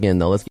Again,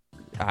 though,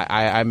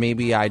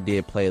 maybe I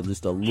did play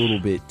just a little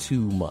bit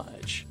too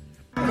much.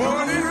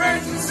 Oh,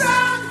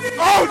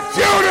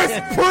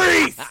 Judas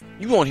Priest!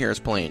 You won't hear us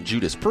playing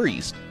Judas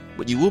Priest,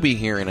 but you will be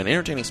hearing an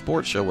entertaining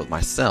sports show with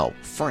myself,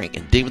 Frank,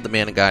 and David the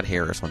Man of God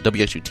Harris on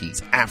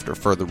WXUT's After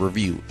Further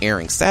Review,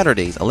 airing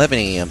Saturdays 11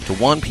 a.m. to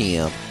 1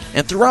 p.m.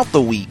 and throughout the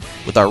week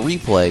with our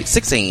replay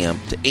 6 a.m.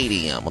 to 8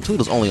 a.m. on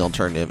Toledo's only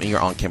alternative and your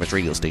on-campus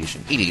radio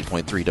station,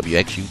 88.3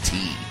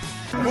 WXUT.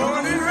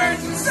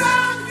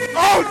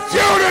 Oh,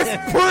 Judas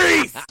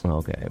Priest!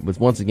 Okay, but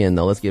once again,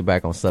 though, let's get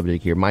back on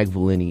subject here. Mike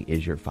Valenti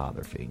is your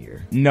father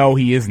figure. No,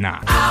 he is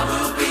not. I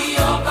will be your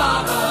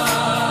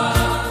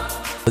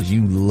father.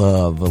 You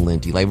love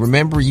Valenti. Like,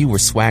 remember you were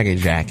swagger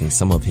jacking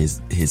some of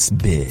his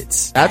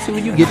bits. That's who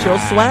you get your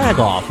swag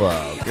off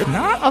of. You're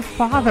not a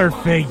father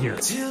figure.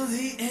 Till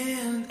the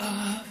end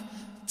of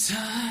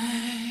time.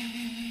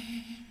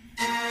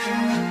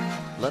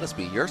 Let us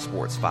be your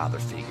sports father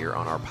figure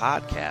on our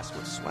podcast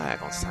with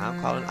swag on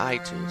SoundCloud and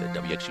iTunes at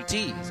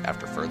WXUT's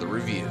After Further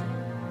Review.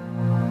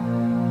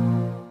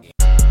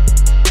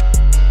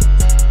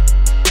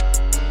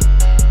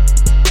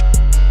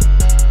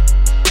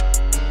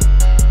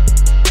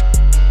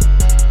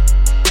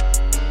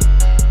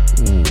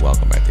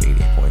 Welcome back to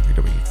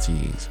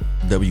 88.3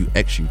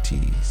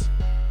 WXUT's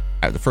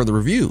After Further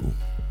Review.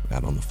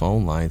 Got on the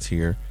phone lines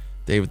here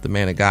David the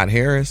Man of God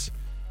Harris.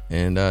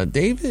 And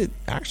David,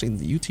 actually,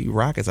 the UT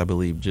Rockets, I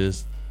believe,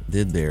 just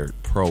did their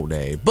pro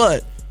day.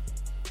 But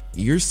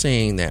you're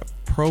saying that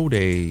pro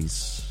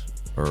days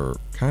are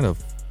kind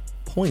of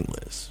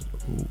pointless.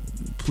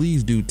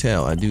 Please do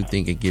tell. I do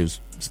think it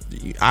gives,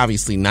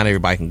 obviously, not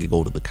everybody can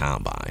go to the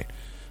combine.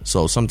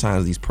 So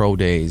sometimes these pro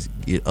days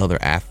get other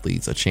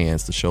athletes a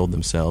chance to show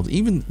themselves.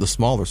 Even the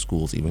smaller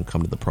schools even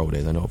come to the pro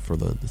days. I know for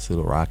the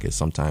Toledo Rockets,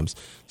 sometimes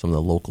some of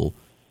the local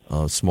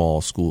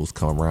small schools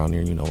come around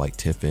here, like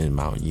Tiffin,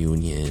 Mount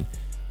Union,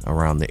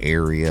 around the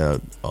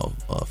area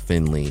of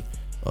Findlay,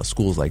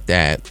 schools like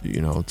that.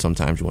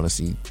 Sometimes you want to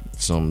see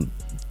some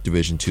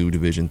Division II,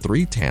 Division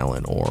III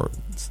talent or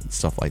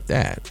stuff like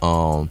that.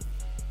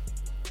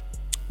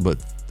 But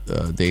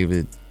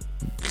David,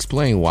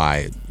 explain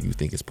why you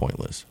think it's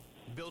pointless.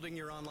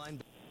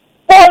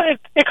 Well,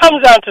 it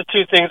comes down to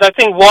two things. I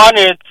think one,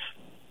 it's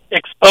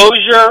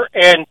exposure,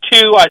 and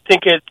two, I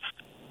think it's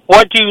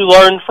what do you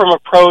learn from a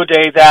pro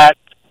day that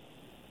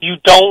you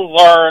don't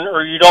learn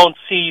or you don't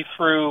see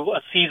through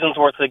a season's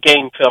worth of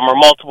game film or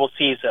multiple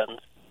seasons.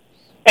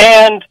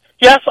 And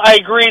yes, I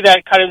agree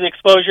that kind of the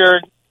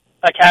exposure,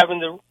 like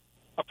having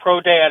a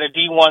pro day at a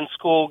D1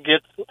 school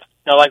gets,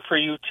 like for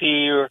UT,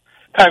 or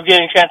kind of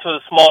getting a chance for the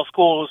small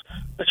schools,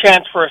 a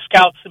chance for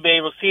scouts to be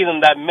able to see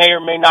them that may or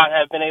may not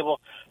have been able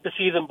to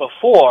see them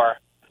before.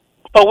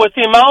 But with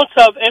the amounts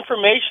of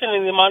information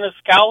and the amount of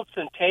scouts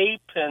and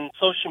tape and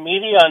social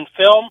media and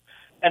film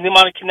and the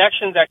amount of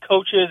connections that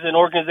coaches and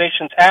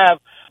organizations have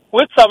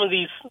with some of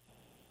these,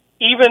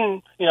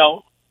 even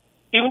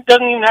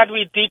doesn't even have to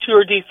be D2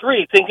 or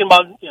D3, thinking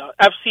about,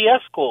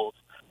 FCS schools.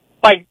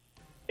 Like,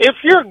 if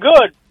you're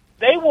good,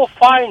 they will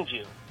find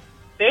you.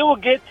 They will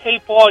get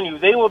tape on you.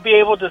 They will be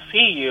able to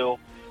see you.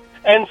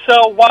 And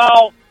so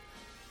while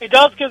it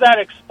does give that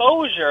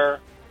exposure,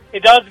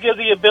 it does give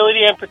the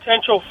ability and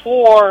potential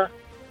for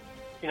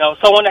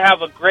someone to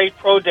have a great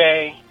pro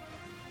day.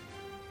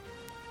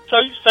 So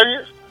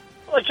you're,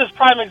 like, just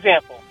prime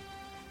example.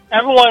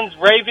 Everyone's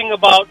raving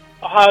about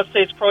Ohio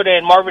State's pro day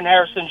and Marvin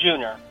Harrison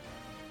Jr.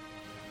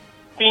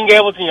 being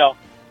able to,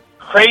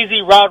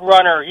 crazy route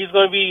runner. He's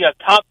going to be a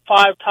top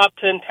 5, top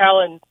 10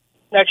 talent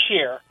next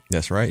year.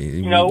 That's right.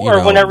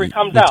 Or whenever he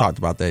comes out. We talked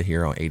about that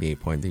here on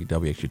 88.3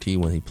 WXUT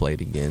when he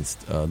played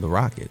against the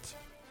Rockets.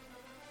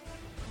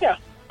 Yeah,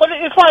 but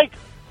it's like,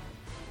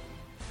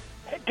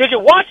 did you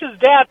watch his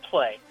dad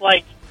play?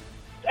 Like,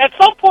 at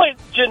some point,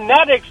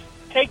 genetics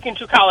take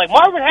into account. Like,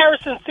 Marvin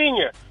Harrison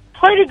Sr.,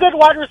 pretty good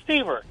wide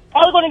receiver.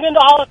 Probably going to get into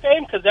Hall of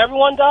Fame because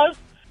everyone does.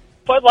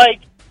 But, like,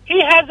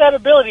 he has that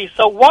ability.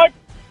 So what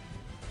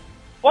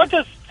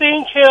does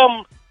seeing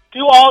him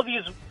do all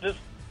this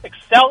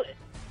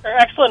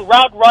excellent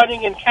route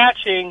running and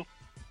catching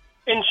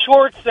in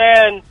shorts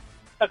and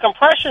a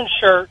compression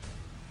shirt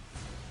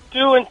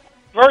doing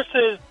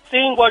versus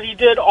seeing what he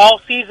did all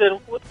season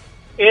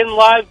in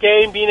live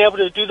game, being able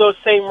to do those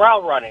same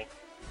route running?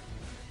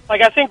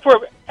 Like, I think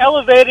we're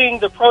elevating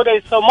the pro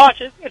day so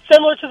much, it's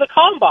similar to the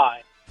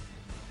combine.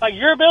 Like,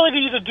 your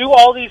ability to do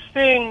all these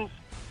things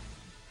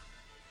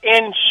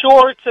in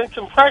shorts and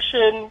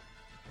compression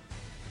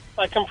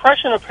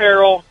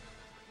apparel,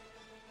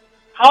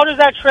 how does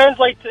that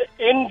translate to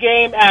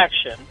in-game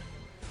action?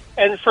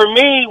 And for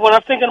me, when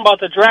I'm thinking about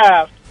the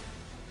draft,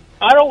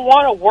 I don't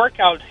want a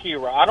workout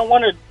hero. I don't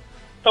want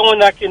someone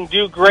that can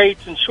do great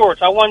in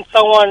shorts. I want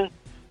someone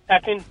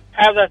that can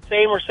have that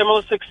same or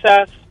similar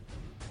success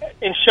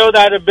and show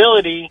that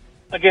ability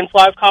against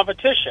live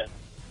competition.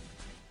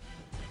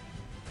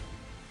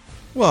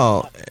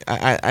 Well,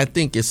 I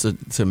think it's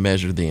to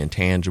measure the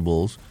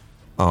intangibles.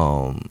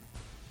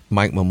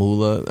 Mike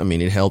Mamula,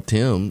 it helped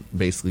him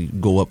basically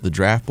go up the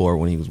draft board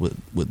when he was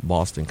with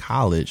Boston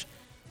College.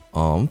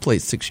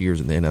 Played 6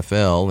 years in the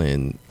NFL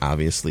and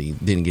obviously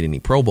didn't get any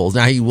Pro Bowls.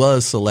 Now, he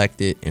was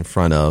selected in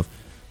front of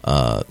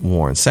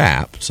Warren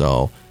Sapp,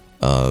 so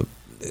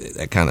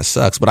that kind of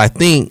sucks. But I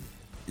think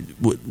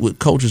what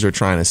coaches are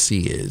trying to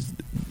see is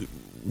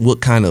what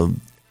kind of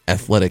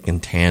athletic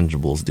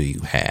intangibles do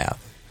you have?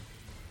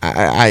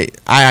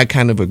 I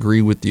kind of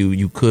agree with you.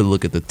 You could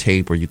look at the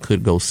tape or you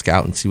could go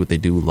scout and see what they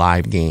do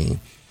live game.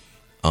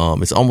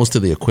 It's almost to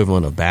the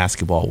equivalent of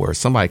basketball where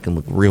somebody can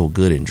look real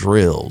good in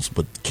drills,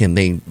 but can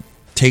they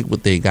take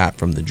what they got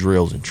from the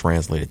drills and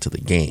translate it to the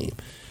game?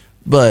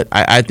 But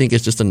I think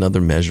it's just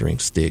another measuring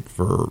stick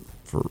for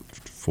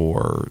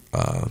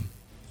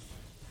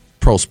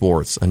pro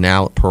sports,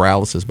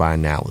 paralysis by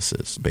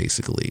analysis,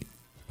 basically.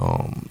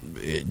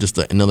 Just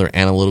another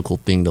analytical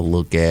thing to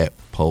look at,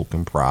 poke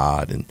and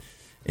prod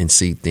and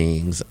see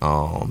things.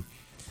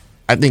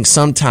 I think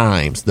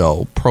sometimes,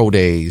 though, pro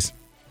days,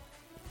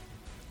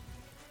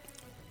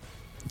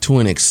 to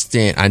an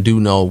extent, I do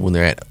know when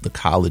they're at the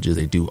colleges,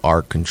 they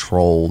are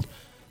controlled.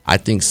 I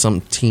think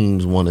some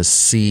teams want to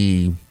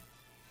see,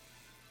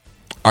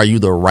 are you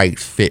the right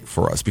fit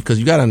for us? Because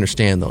you got to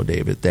understand, though,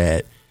 David,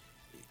 that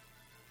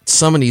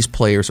some of these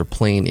players are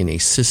playing in a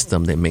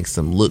system that makes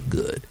them look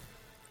good.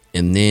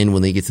 And then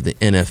when they get to the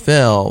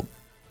NFL,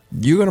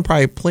 you're going to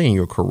probably play in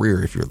your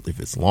career if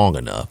it's long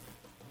enough,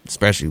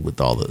 especially with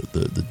all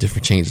the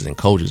different changes in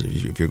coaches.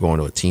 If you're going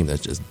to a team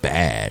that's just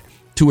bad,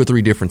 2 or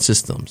 3 different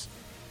systems.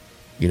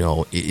 You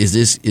know, is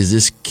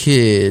this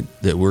kid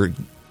that we're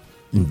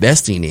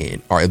investing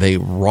in, are they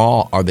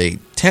raw? Are they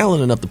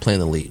talented enough to play in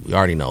the league? We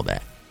already know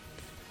that.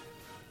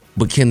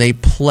 But can they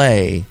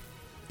play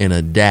and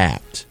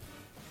adapt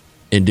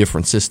in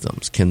different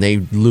systems? Can they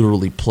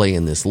literally play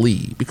in this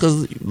league?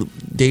 Because,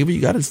 David, you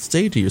got to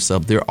say to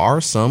yourself, there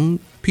are some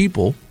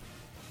people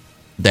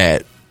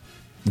that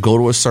go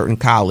to a certain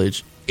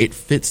college, it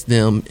fits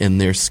them in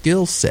their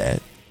skill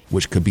set,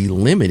 which could be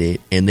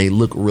limited, and they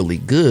look really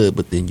good,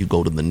 but then you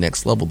go to the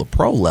next level, the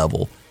pro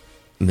level,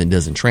 and then it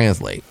doesn't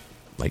translate,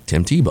 like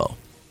Tim Tebow.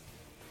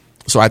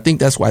 So I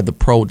think that's why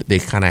they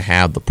kind of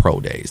have the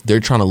pro days. They're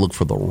trying to look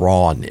for the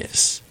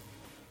rawness.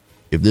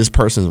 If this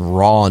person's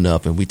raw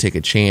enough and we take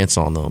a chance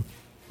on them,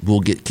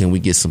 can we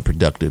get some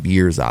productive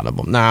years out of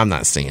them? Now, I'm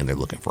not saying they're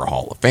looking for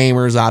Hall of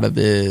Famers out of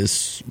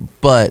this,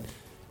 but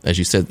as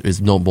you said,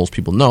 most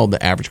people know,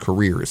 the average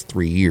career is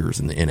 3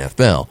 years in the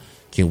NFL.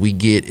 Can we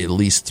get at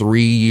least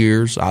 3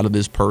 years out of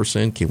this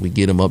person? Can we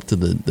get them up to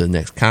the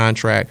next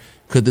contract?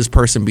 Could this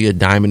person be a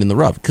diamond in the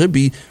rough? Could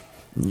be,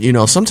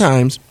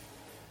 sometimes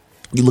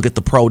you look at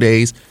the pro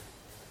days,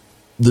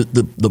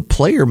 the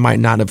player might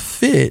not have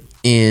fit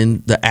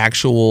in the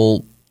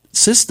actual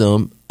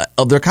system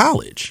of their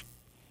college.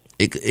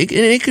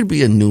 It could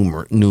be a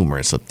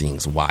numerous of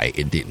things why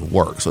it didn't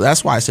work. So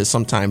that's why I said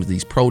sometimes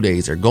these pro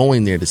days are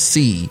going there to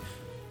see,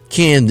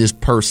 can this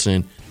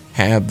person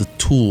have the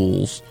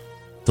tools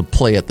to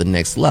play at the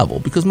next level?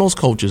 Because most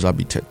coaches, I'll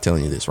be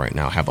telling you this right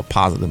now, have a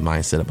positive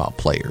mindset about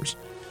players.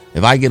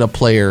 If I get a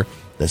player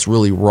that's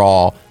really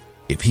raw,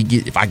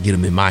 if I get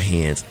him in my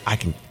hands, I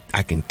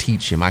can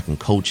teach him, I can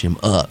coach him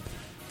up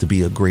to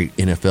be a great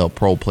NFL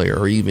pro player,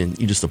 or even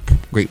just a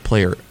great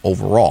player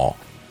overall.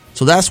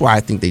 So that's why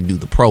I think they do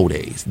the pro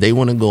days. They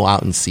want to go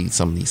out and see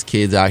some of these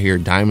kids out here,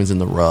 diamonds in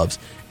the roughs.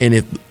 And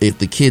if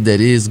the kid that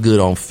is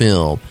good on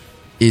film,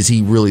 is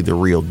he really the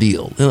real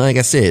deal? And like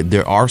I said,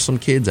 there are some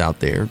kids out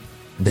there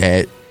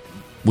that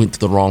went to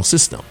the wrong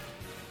system.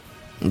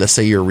 Let's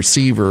say you're a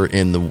receiver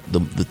and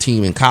the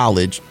team in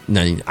college,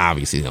 now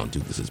obviously they don't do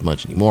this as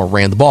much anymore,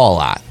 ran the ball a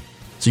lot.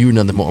 So you're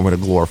nothing more than a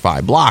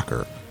glorified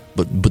blocker.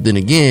 But then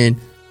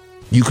again,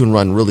 you can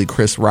run really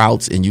crisp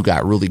routes and you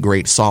got really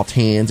great soft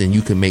hands and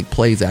you can make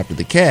plays after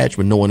the catch,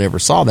 but no one ever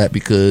saw that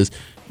because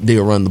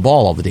they'll run the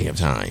ball all the damn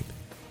time.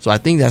 So I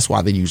think that's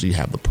why they usually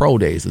have the pro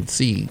days to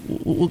see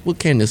what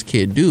can this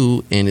kid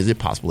do, and is it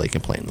possible they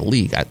can play in the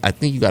league? I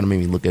think you got to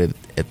maybe look at it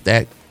at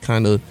that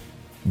kind of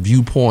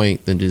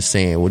viewpoint than just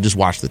saying, well, just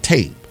watch the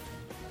tape.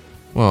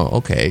 Well,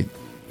 okay,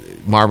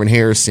 Marvin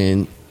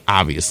Harrison,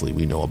 obviously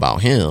we know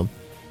about him,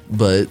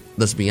 but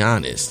let's be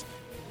honest,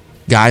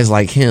 guys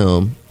like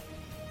him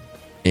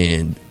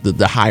and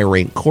the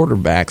high-ranked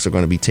quarterbacks are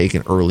going to be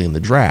taken early in the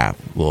draft.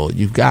 Well,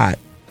 you've got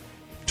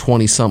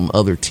 20-something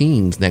other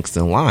teams next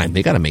in line.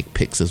 They got to make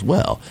picks as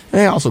well. And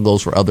it also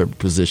goes for other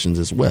positions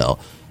as well.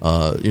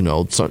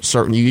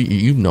 Certain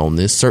you've known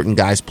this. Certain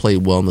guys play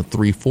well in the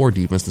 3-4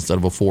 defense instead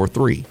of a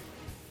 4-3.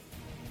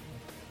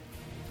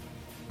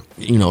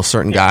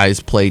 Certain guys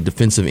play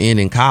defensive end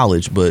in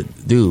college,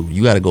 but, dude,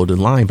 you got to go to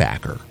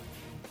linebacker.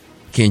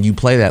 Can you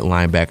play that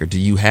linebacker? Do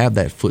you have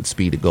that foot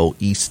speed to go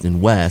east and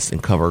west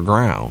and cover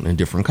ground in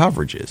different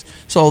coverages?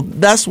 So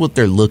that's what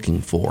they're looking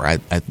for, I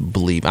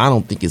believe. I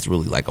don't think it's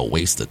really like a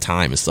waste of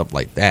time and stuff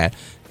like that.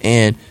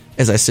 And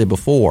as I said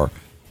before,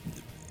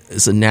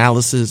 it's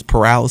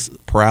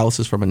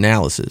paralysis from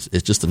analysis.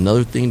 It's just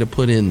another thing to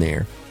put in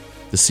there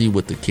to see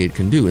what the kid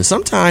can do. And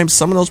sometimes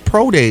some of those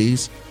pro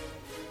days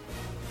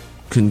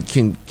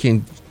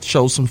can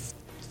show some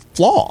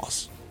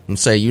flaws and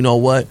say, you know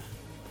what?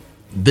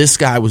 this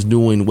guy was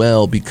doing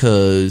well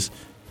because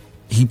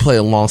he played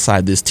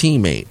alongside this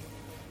teammate.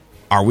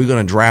 Are we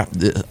going to draft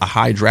a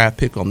high draft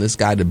pick on this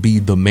guy to be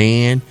the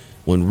man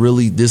when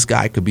really this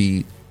guy could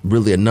be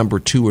really a number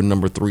 2 or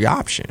number 3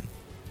 option?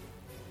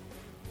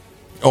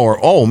 Or,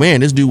 oh man,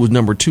 this dude was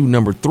number 2,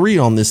 number 3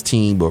 on this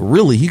team, but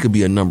really he could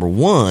be a number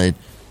 1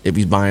 if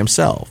he's by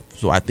himself.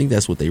 So I think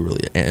that's what they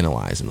really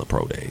analyze in the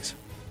pro days.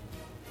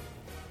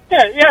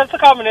 Yeah, it's a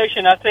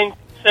combination. I think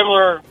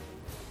similar,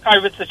 kind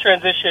of it's a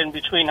transition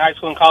between high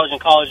school and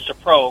college to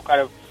pro.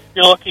 Kind of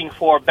you're looking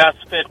for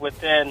best fit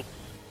within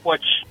what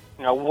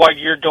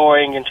you're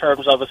doing in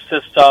terms of a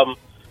system,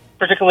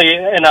 particularly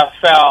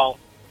NFL.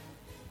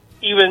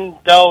 Even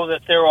though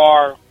that there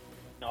are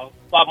a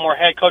lot more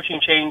head coaching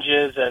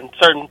changes and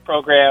certain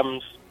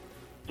programs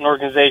and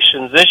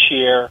organizations this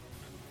year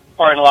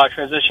are in a lot of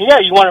transition. Yeah,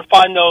 you want to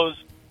find those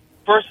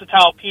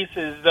versatile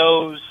pieces,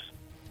 those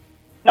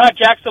not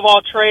jacks of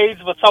all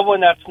trades, but someone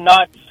that's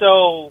not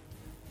so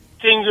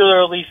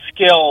singularly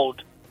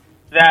skilled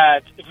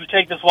that if you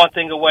take this one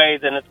thing away,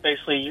 then it's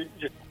basically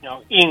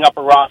eating up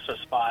a roster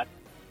spot.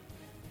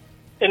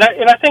 And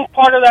I think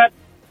part of that,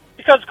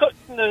 because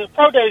the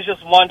pro day is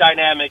just one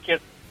dynamic.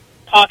 It's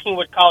talking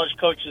with college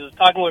coaches,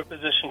 talking with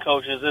position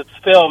coaches. It's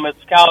film, it's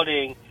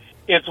scouting,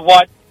 it's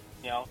what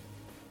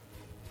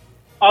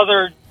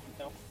other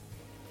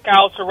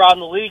scouts around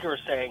the league are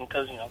saying,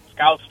 because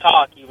scouts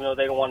talk, even though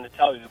they don't want to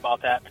tell you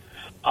about that.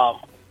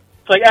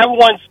 It's like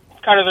everyone's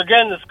kind of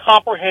again this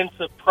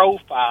comprehensive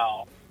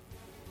profile,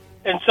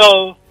 and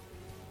so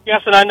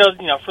yes, and I know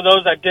for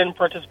those that didn't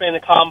participate in the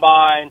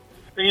combine,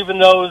 or even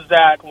those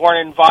that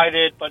weren't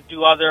invited but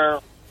do other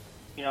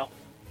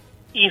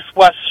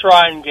East-West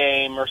Shrine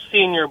Game or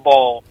Senior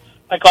Bowl,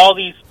 like all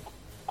these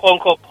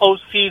quote-unquote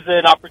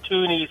postseason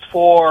opportunities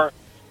for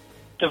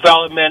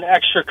development,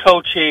 extra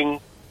coaching,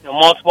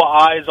 multiple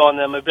eyes on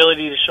them,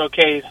 ability to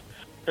showcase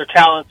their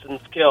talents and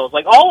skills.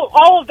 Like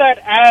all of that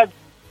adds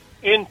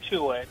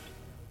into it.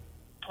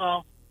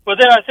 But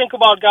then I think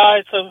about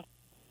guys,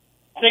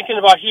 thinking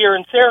about here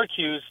in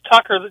Syracuse,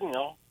 Tucker,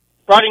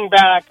 running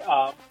back,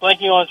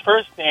 blanking on his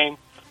first name,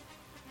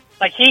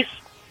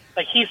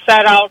 he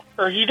sat out,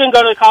 or he didn't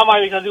go to the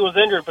combine because he was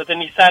injured, but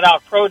then he sat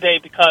out pro day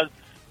because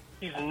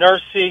he's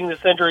nursing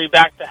this injury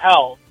back to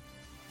health.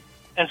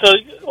 And so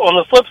on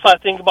the flip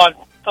side, think about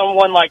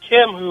someone like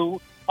him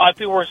who a lot of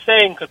people were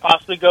saying could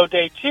possibly go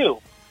day 2.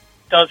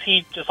 Does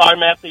he just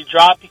automatically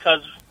drop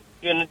because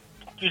you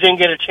didn't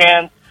get a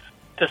chance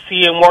to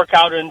see him work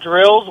out in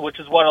drills, which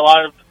is what a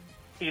lot of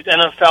these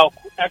NFL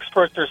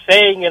experts are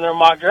saying in their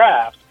mock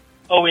drafts?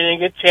 Oh, we didn't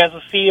get a chance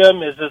to see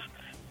him. Is this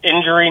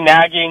injury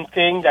nagging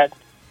thing that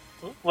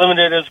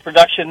limited his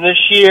production this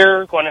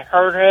year going to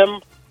hurt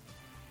him?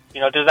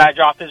 Does that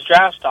drop his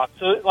draft stock?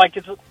 So,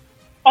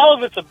 all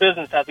of it's a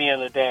business at the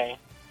end of the day.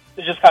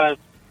 It's just kind of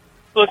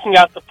looking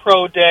at the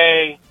pro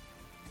day.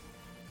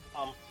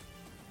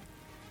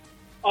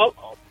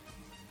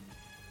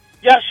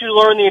 Yes, you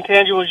learn the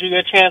intangibles. You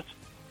get a chance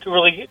to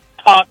really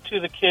talk to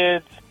the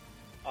kids.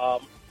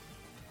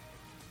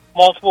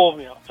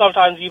 Multiple,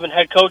 sometimes even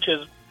head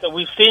coaches that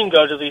we've seen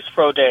go to these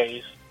pro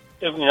days.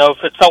 If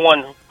it's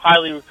someone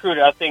highly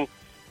recruited, I think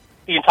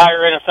the entire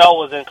NFL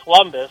was in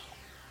Columbus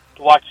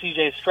to watch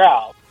C.J.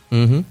 Stroud.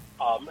 Mm-hmm.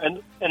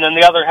 And then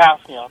the other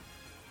half,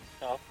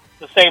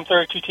 the same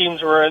 32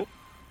 teams were in,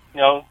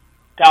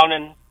 down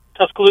in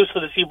Tuscaloosa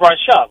to see Bryce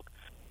Young.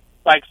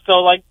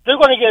 They're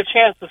going to get a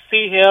chance to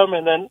see him,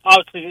 and then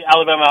obviously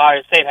Alabama and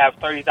Ohio State have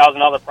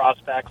 30,000 other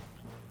prospects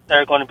that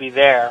are going to be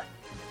there.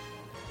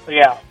 But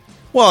yeah.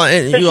 Well,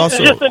 and it's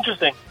just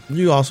interesting.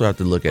 You also have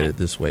to look at it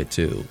this way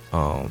too,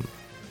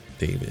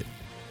 David.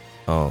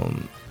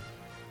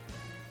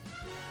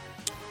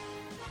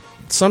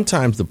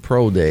 Sometimes the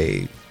pro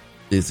day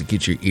is to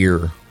get your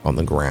ear on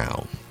the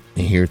ground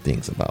and hear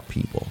things about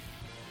people.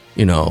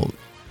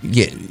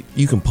 Yeah,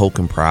 you can poke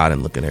and prod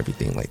and look at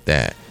everything like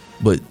that,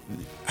 but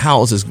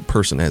how is this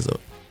person as a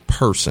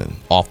person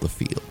off the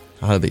field?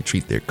 How do they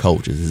treat their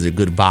coaches? Is there a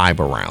good vibe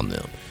around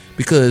them?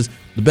 Because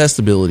the best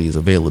ability is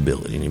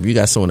availability. And if you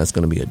got someone that's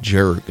going to be a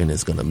jerk and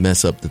it's going to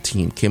mess up the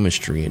team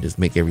chemistry and just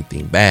make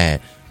everything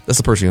bad, that's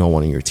the person you don't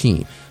want on your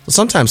team. So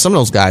sometimes some of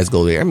those guys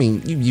go there. I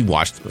mean, you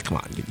watched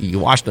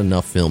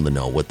enough film to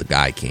know what the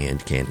guy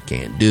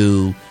can't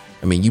do.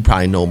 I mean, you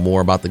probably know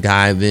more about the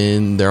guy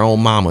than their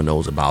own mama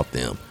knows about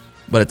them.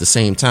 But at the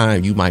same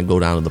time, you might go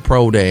down to the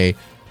pro day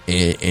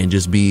and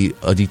just be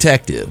a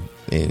detective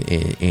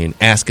and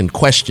asking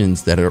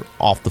questions that are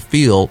off the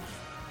field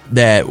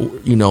that,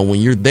 when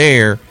you're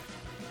there,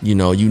 you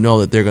know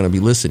that they're going to be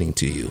listening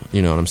to you.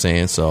 You know what I'm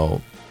saying?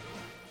 So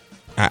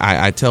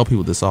I tell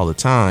people this all the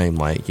time,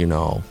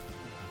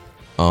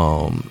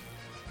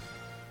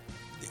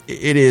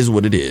 it is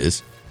what it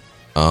is.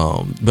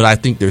 But I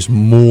think there's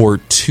more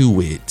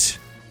to it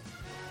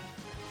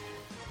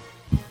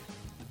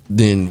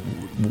than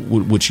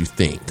what you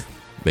think,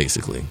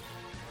 basically.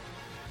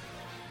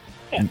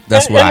 Yeah.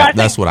 That's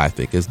what I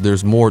think is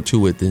there's more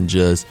to it than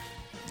just,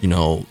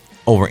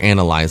 over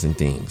analyzing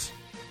things.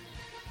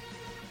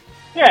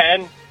 Yeah,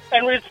 and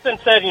and it's been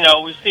said,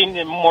 we've seen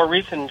in more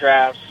recent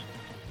drafts,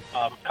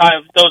 kind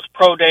of those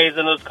pro days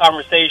and those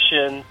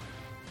conversations,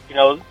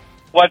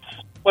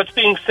 what's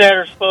being said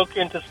or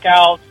spoken to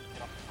scouts,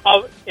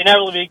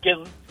 inevitably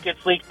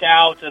gets leaked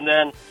out, and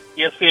then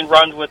ESPN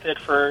runs with it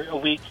for a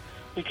week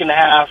and a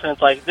half, and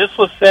it's like, this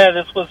was said,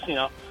 this was,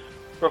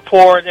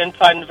 report,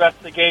 inside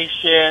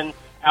investigation,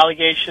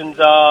 allegations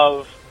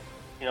of,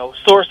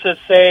 sources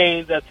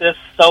say that this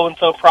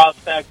so-and-so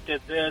prospect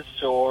did this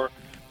or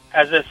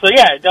has this. So,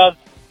 yeah, it does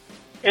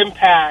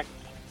impact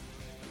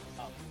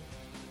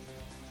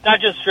not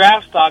just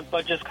draft stock,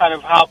 but just kind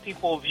of how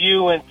people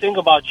view and think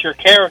about your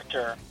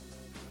character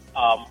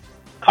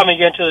coming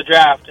into the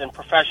draft, and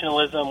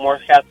professionalism,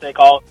 work ethic,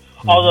 all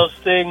those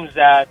things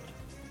that,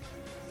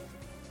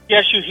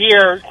 yes, you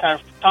hear kind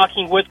of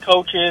talking with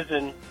coaches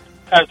and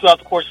kind of throughout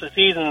the course of the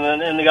season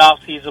and in the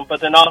off season, but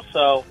then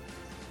also,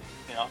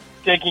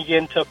 digging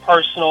into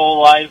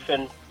personal life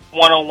and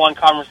one-on-one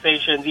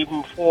conversations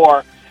even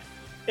before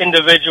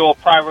individual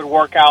private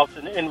workouts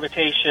and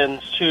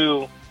invitations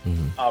to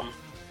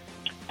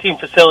team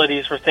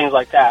facilities for things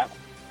like that.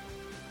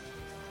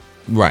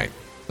 Right.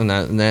 And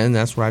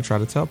that's what I try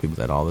to tell people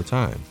that all the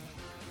time.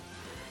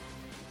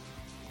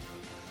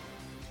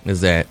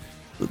 Is that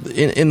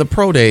in the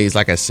pro days,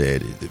 like I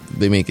said,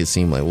 they make it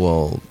seem like,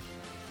 well,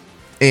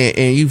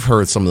 and you've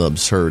heard some of the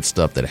absurd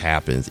stuff that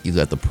happens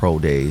either at the pro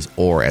days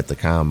or at the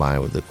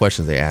combine with the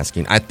questions they're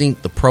asking. I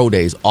think the pro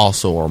days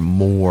also are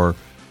more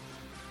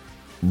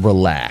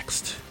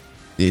relaxed.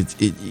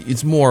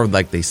 It's more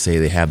like they say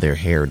they have their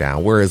hair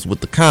down. Whereas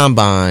with the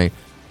combine,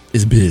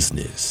 it's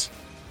business.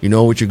 You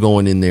know what you're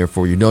going in there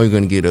for. You know you're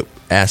going to get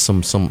asked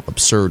some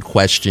absurd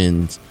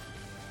questions.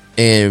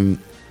 And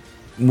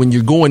when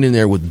you're going in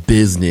there with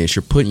business,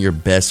 you're putting your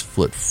best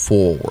foot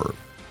forward.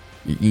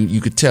 You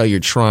could tell you're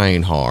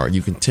trying hard.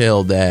 You can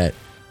tell that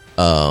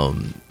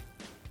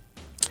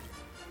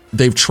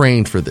they've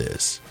trained for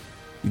this.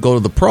 You go to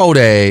the pro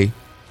day,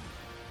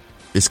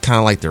 it's kind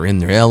of like they're in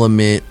their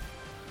element.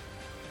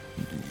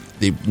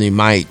 They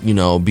might,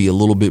 be a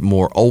little bit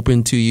more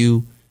open to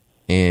you,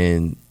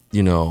 and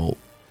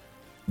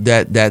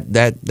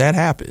that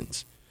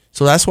happens.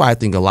 So that's why I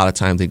think a lot of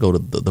times they go to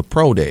the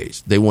pro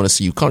days. They want to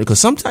see you come, because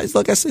sometimes,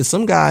 like I said,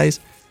 some guys,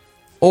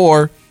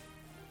 or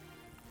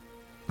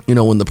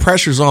when the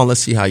pressure's on,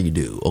 let's see how you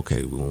do.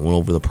 Okay, we went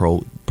over the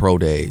pro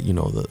day,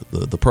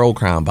 the pro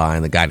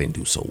combine, the guy didn't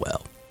do so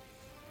well.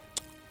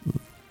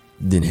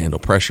 Didn't handle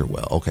pressure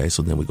well. Okay,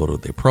 so then we go to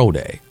their pro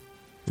day.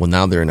 Well,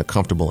 now they're in a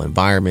comfortable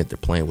environment. They're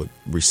playing with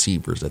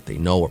receivers that they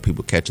know, or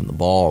people catching the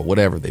ball, or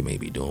whatever they may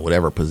be doing,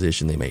 whatever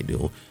position they may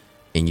do.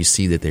 And you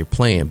see that they're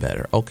playing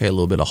better. Okay, a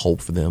little bit of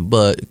hope for them,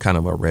 but kind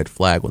of a red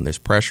flag when there's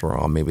pressure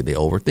on. Maybe they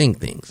overthink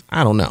things.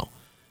 I don't know.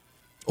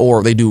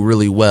 Or they do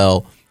really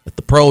well at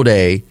the pro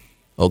day.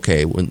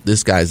 Okay, when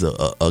this guy's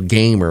a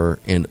gamer,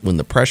 and when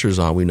the pressure's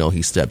on, we know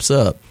he steps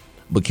up.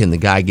 But can the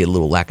guy get a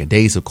little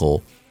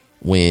lackadaisical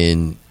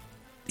when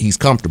he's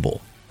comfortable?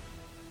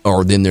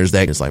 Or then there's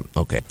that, it's like,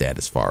 okay, that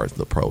as far as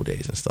the pro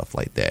days and stuff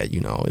like that,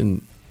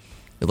 And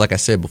like I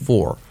said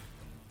before,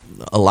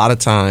 a lot of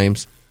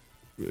times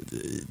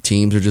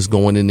teams are just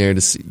going in there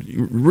to see.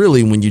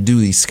 Really, when you do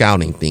these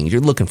scouting things,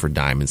 you're looking for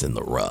diamonds in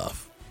the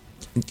rough.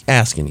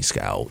 Ask any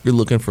scout. You're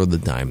looking for the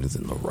diamonds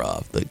in the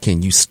rough.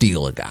 Can you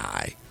steal a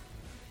guy?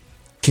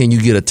 Can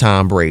you get a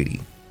Tom Brady?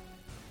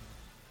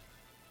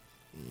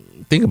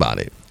 Think about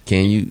it.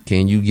 Can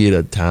you get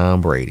a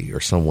Tom Brady or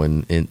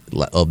someone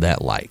of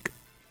that like?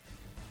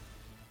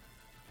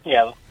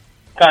 Yeah,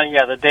 kind of.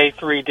 Yeah, the day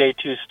 3, day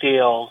 2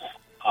 steals.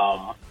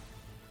 And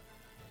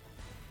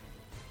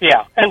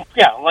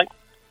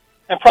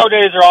pro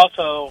days are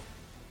also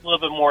a little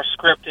bit more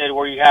scripted,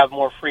 where you have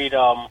more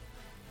freedom.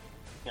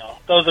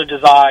 Those are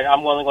designed. I'm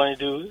only going to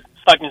do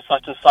such and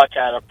such and such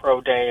at a pro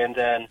day, and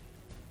then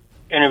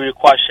interview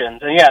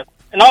questions.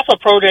 And also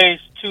pro days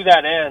to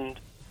that end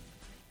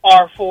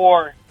are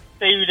for,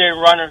 say you didn't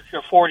run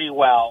your 40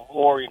 well,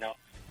 or that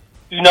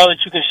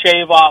you can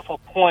shave off a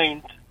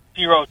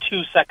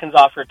 0.02 seconds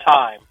off your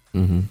time.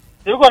 Mm-hmm.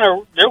 They're going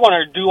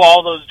to do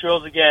all those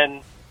drills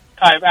again,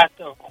 kind of at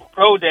the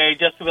pro day,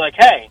 just to be like,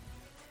 hey,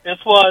 this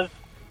was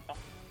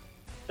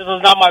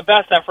not my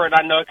best effort, and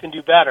I know I can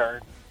do better.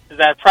 Is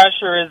that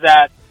pressure? Is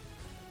that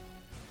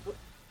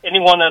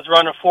anyone that's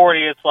run a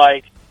 40? It's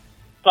like,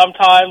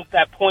 sometimes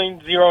that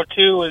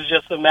 0.02 is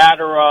just a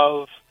matter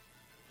of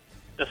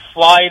the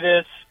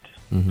slightest,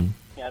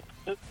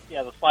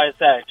 the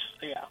slightest edge.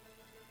 So, yeah.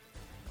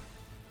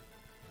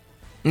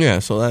 Yeah,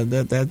 so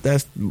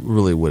that's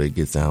really what it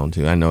gets down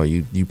to. I know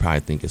you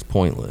probably think it's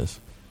pointless.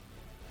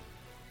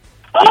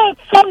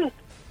 Some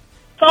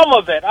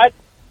of it.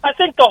 I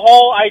think the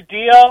whole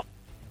idea,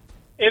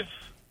 if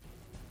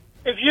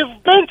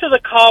you've been to the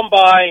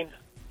combine,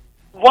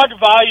 what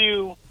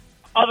value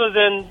other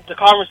than the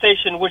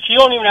conversation, which you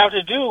don't even have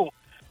to do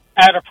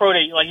at a pro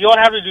day. Like, you don't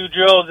have to do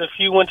drills if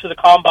you went to the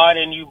combine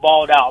and you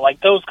balled out. Like,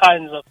 those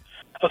kinds of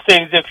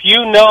things. If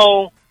you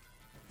know,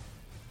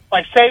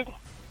 like, say,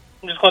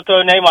 I'm just going to throw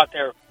a name out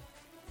there.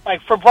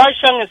 Like, for Bryce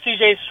Young and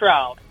C.J.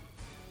 Stroud,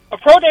 a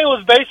pro day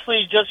was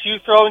basically just you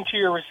throwing to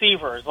your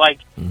receivers. Like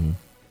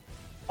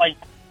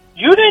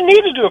you didn't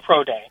need to do a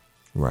pro day.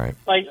 Right.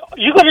 Like,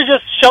 you could have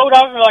just showed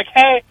up and be like,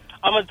 hey,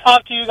 I'm going to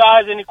talk to you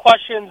guys. Any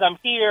questions? I'm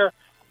here.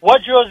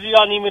 What drills do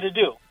y'all need me to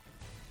do?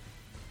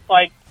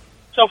 Like,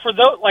 so for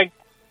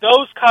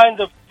those kinds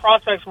of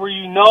prospects where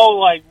you know,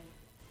 like,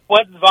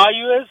 what the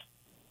value is,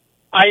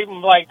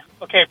 I'm like,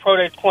 okay, pro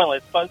day's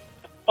pointless. But,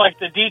 like,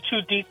 the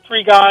D2,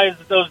 D3 guys,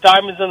 those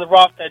diamonds in the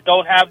rough that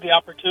don't have the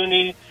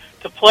opportunity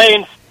to play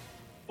in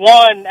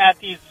one at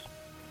these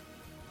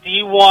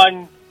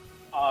D1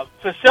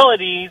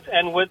 facilities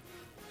and with,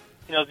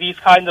 you know, these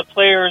kinds of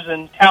players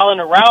and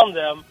talent around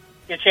them,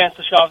 get a chance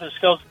to show off their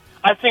skills.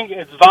 I think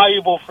it's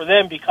valuable for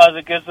them because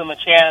it gives them a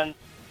chance,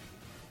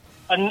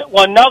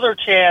 another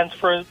chance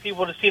for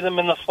people to see them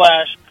in the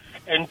flesh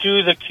and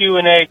do the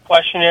Q&A,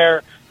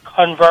 questionnaire,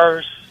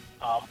 converse,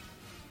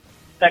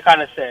 that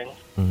kind of thing.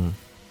 Mm-hmm.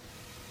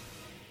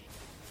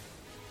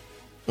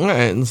 All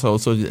right, and so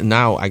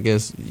now I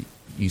guess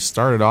you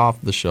started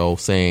off the show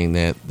saying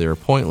that they're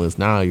pointless.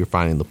 Now you're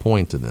finding the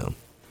point to them.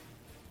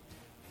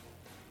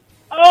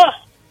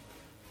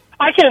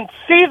 I can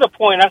see the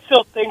point. I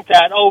still think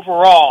that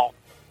overall,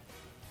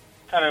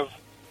 kind of,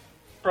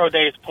 pro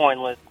day is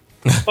pointless.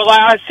 But like,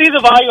 I see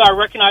the value. I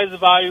recognize the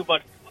value.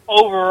 But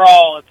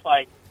overall, it's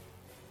like,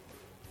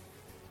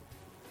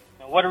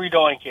 you know, what are we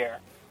doing here?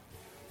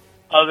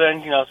 Other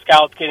than, you know,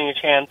 scouts getting a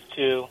chance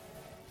to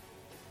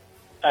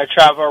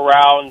travel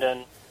around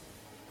and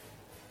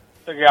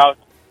figure out,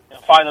 you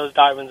know, find those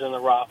diamonds in the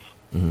rough.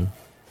 Mm-hmm.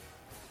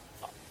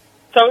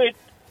 So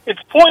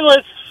it's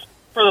pointless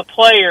for the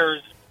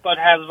players, but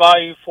has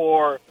value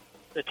for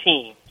the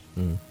team.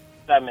 Mm.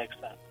 If that makes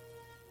sense.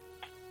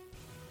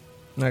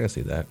 I can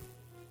see that.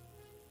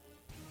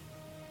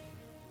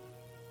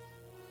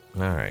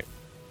 All right.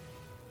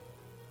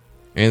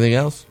 Anything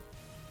else?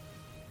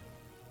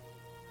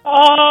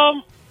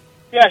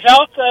 Yeah,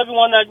 shout out to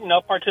everyone that, you know,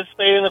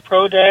 participated in the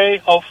pro day.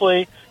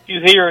 Hopefully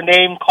you hear your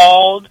name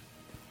called.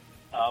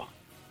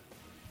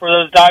 For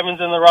those diamonds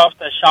in the rough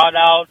that shot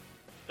out,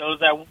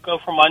 those that go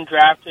from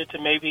undrafted to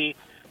maybe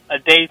a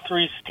day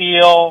 3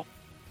 steal,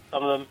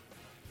 some of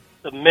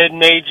the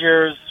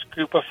mid-majors,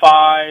 group of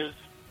 5s.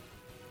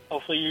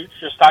 Hopefully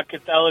your stock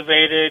gets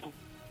elevated.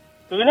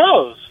 Who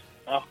knows?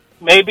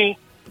 Maybe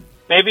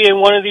in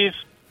one of these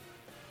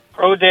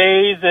pro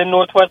days in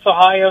Northwest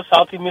Ohio,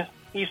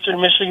 Southeastern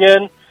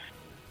Michigan,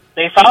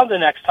 they found the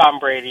next Tom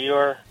Brady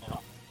or, you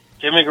know,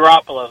 Jimmy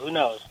Garoppolo. Who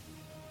knows?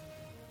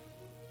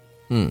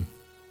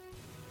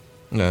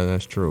 No,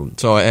 that's true.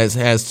 So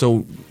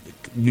so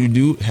you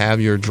do have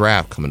your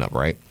draft coming up,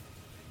 right?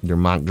 Your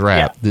mock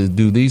draft. Yeah.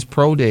 Do these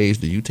pro days,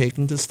 do you take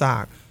into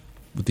stock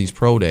with these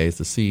pro days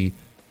to see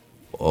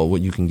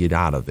what you can get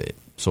out of it?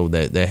 So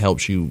that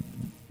helps you,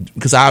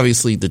 because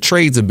obviously the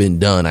trades have been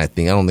done. I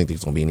don't think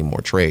there's going to be any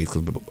more trades.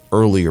 Because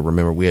earlier,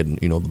 remember, we had,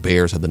 you know, the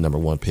Bears had the number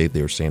 1 pick.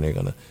 They were saying they're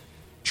going to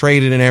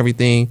trade it and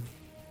everything.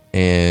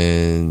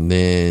 And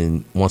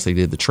then once they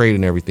did the trade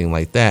and everything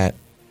like that,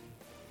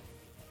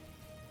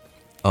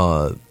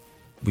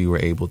 we were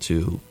able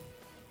to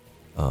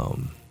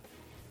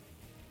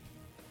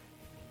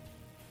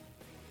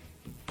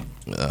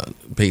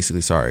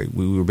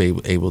we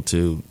were able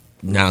to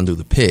now do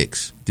the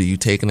picks. Do you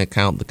take into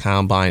account the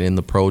combine and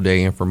the pro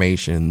day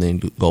information and then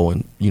go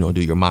and, you know,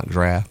 do your mock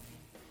draft?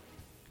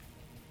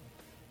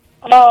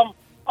 A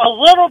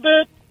little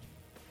bit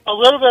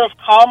of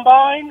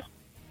combine,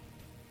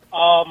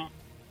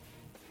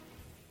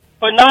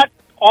 but not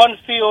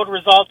on-field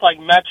results like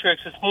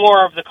metrics. It's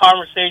more of the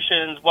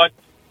conversations, what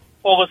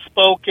was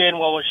spoken,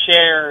 what was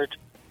shared,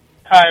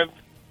 kind of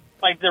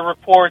like the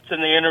reports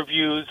and the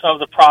interviews of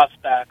the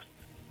prospects.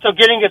 So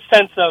getting a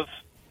sense of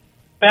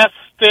best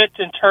fit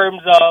in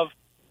terms of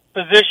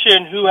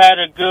position, who had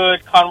a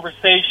good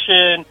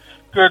conversation,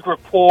 good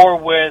rapport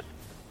with,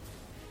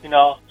 you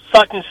know,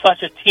 such and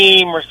such a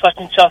team or such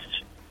and such,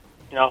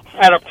 you know,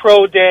 at a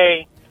pro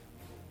day,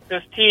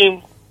 this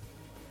team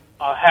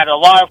had a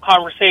lot of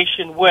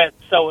conversation with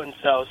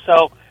so-and-so.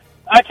 So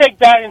I take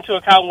that into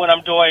account when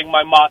I'm doing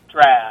my mock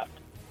draft.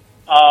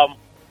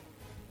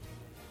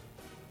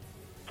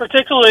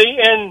 Particularly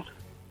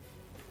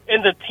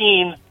in the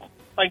teens,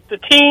 like the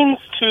teens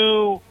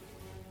to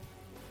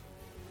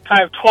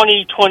kind of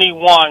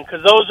 2021,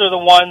 because those are the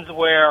ones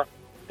where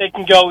they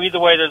can go either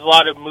way. There's a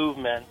lot of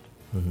movement.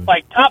 Mm-hmm.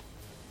 Like top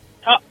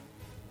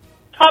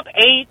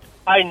 8,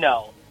 I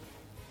know.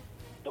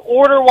 The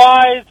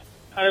order-wise,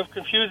 kind of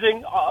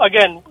confusing.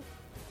 Again,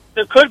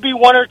 there could be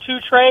 1 or 2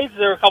 trades.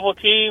 There are a couple of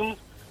teams,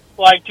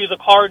 like do the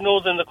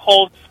Cardinals and the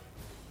Colts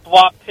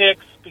swap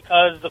picks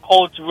because the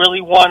Colts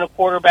really want a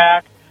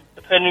quarterback,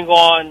 depending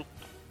on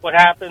what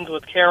happens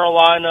with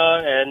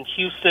Carolina and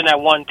Houston at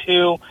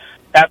 1-2.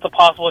 That's a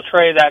possible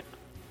trade that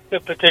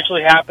could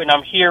potentially happen.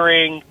 I'm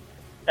hearing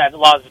that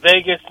Las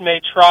Vegas may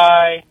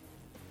try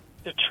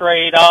to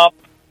trade up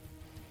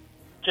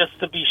just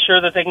to be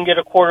sure that they can get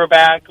a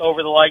quarterback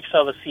over the likes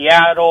of a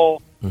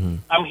Seattle. Mm-hmm.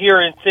 I'm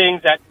hearing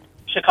things that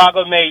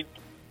Chicago may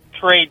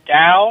trade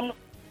down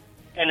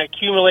and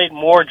accumulate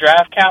more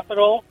draft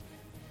capital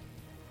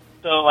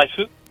So,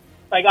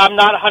 I'm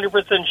not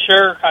 100%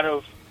 sure kind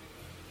of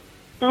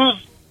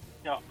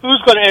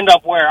who's going to end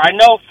up where. I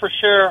know for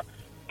sure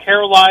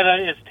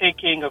Carolina is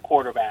taking a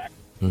quarterback.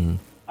 Mm-hmm.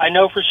 I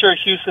know for sure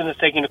Houston is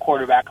taking a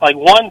quarterback. 1,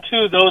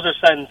 2, those are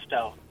set in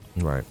stone.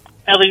 Right.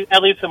 At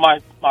least in my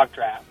mock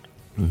draft.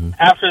 Mm-hmm.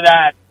 After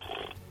that,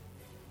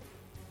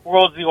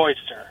 world's the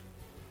oyster.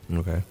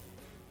 Okay.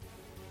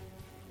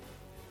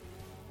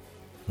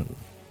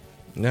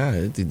 Yeah,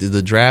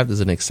 the draft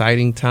is an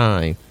exciting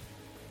time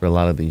for a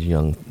lot of these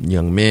young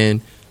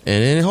men,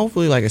 and then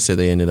hopefully, like I said,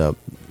 they ended up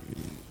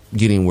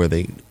getting where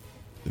they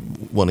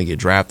want to get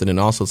drafted, and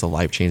also it's a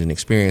life-changing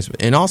experience.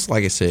 And also,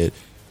 like I said,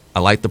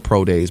 I like the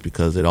pro days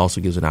because it also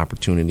gives an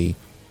opportunity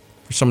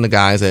for some of the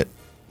guys that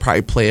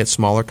probably play at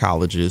smaller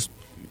colleges,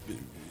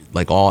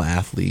 like all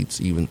athletes,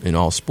 even in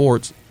all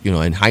sports.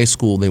 In high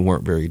school they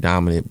weren't very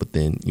dominant, but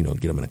then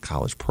get them in a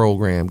college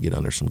program, get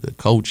under some good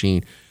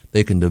coaching,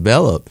 they can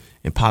develop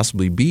and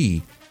possibly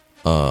be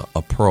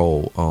a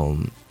pro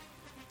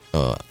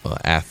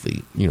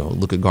athlete.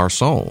 Look at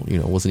Garcon.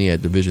 Wasn't he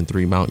at Division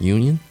III Mount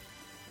Union?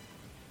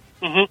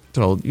 Mm-hmm.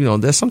 So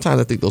there's sometimes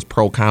I think those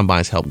pro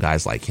combines help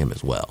guys like him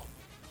as well.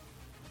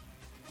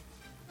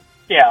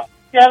 Yeah.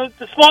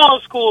 The smaller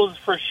schools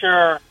for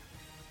sure.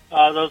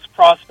 Those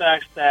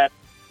prospects that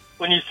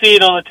when you see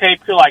it on the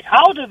tape, you're like,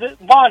 how do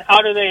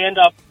they end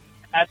up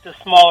at the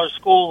smaller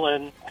school?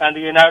 And kind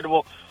of the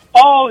inevitable,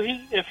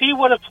 if he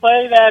would have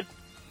played at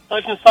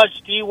such and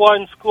such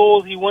D1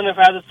 school, he wouldn't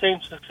have had the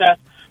same success.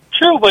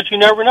 True, but you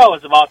never know.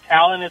 It's about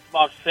talent. It's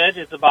about fit.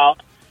 It's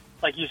about,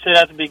 like you said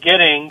at the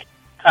beginning,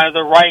 kind of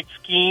the right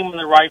scheme and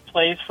the right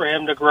place for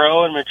him to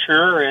grow and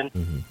mature.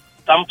 And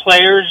some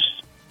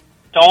players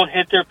don't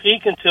hit their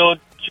peak until...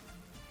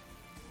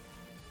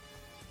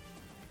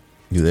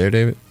 You there,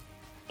 David?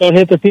 Don't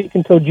hit their peak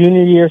until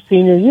junior year,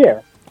 senior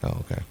year. Oh,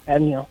 okay.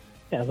 And,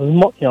 there's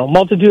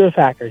multitude of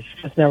factors.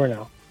 You just never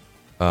know.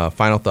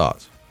 Final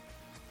thoughts.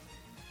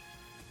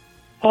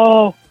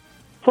 Oh,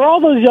 for all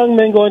those young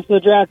men going to the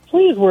draft,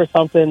 please wear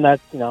something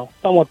that's,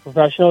 somewhat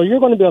professional. You're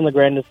going to be on the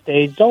grandest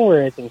stage. Don't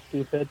wear anything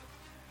stupid.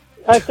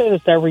 I say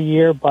this every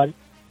year, but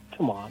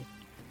come on.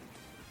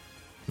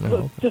 No,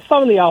 okay. Just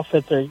some of the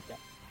outfits are...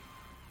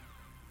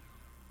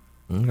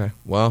 Okay.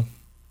 Well,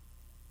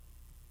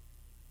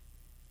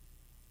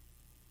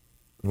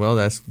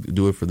 that's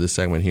do it for this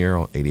segment here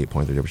on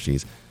 88.3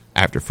 WXTs.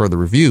 After further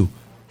review,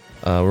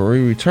 when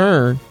we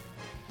return,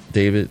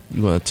 David,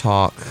 you want to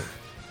talk...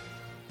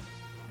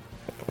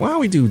 Why don't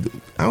we do...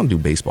 I don't do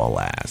baseball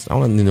last. I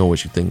want to know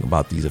what you think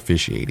about these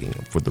officiating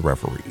for the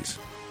referees.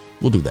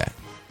 We'll do that.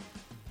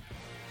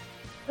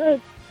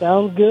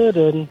 Sounds good,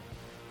 and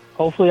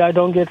hopefully I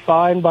don't get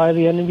fined by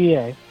the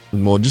NBA.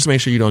 Well, just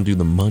make sure you don't do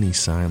the money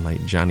sign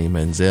like Johnny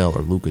Manziel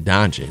or Luka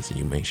Doncic, and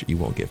you make sure you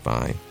won't get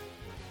fined.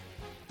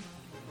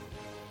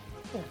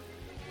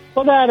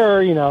 Well, that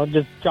or,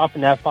 just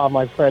dropping F on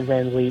my Fred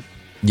VanVleet.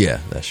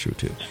 Yeah, that's true,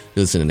 too.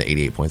 You're listening to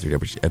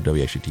 88.3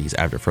 WXTs.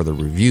 After further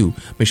review,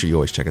 make sure you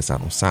always check us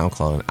out on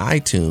SoundCloud and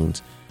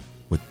iTunes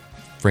with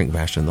Frank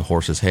Vasher and the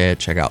Horse's Head.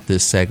 Check out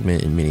this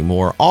segment and many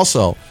more.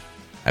 Also,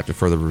 After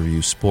Further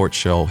Review Sports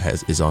Show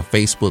is on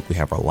Facebook. We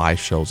have our live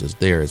shows is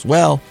there as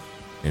well.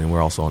 And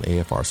we're also on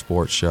AFR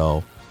Sports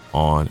Show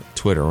on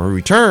Twitter. When we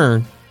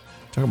return,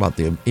 talk about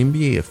the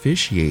NBA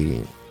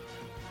officiating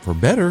for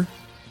better,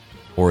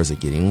 or is it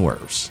getting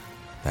worse?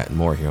 That and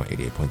more here on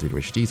 88.3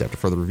 WXTs After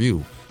Further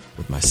Review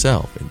with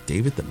myself and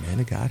David the Man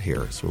of God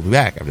Harris. We'll be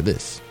back after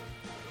this.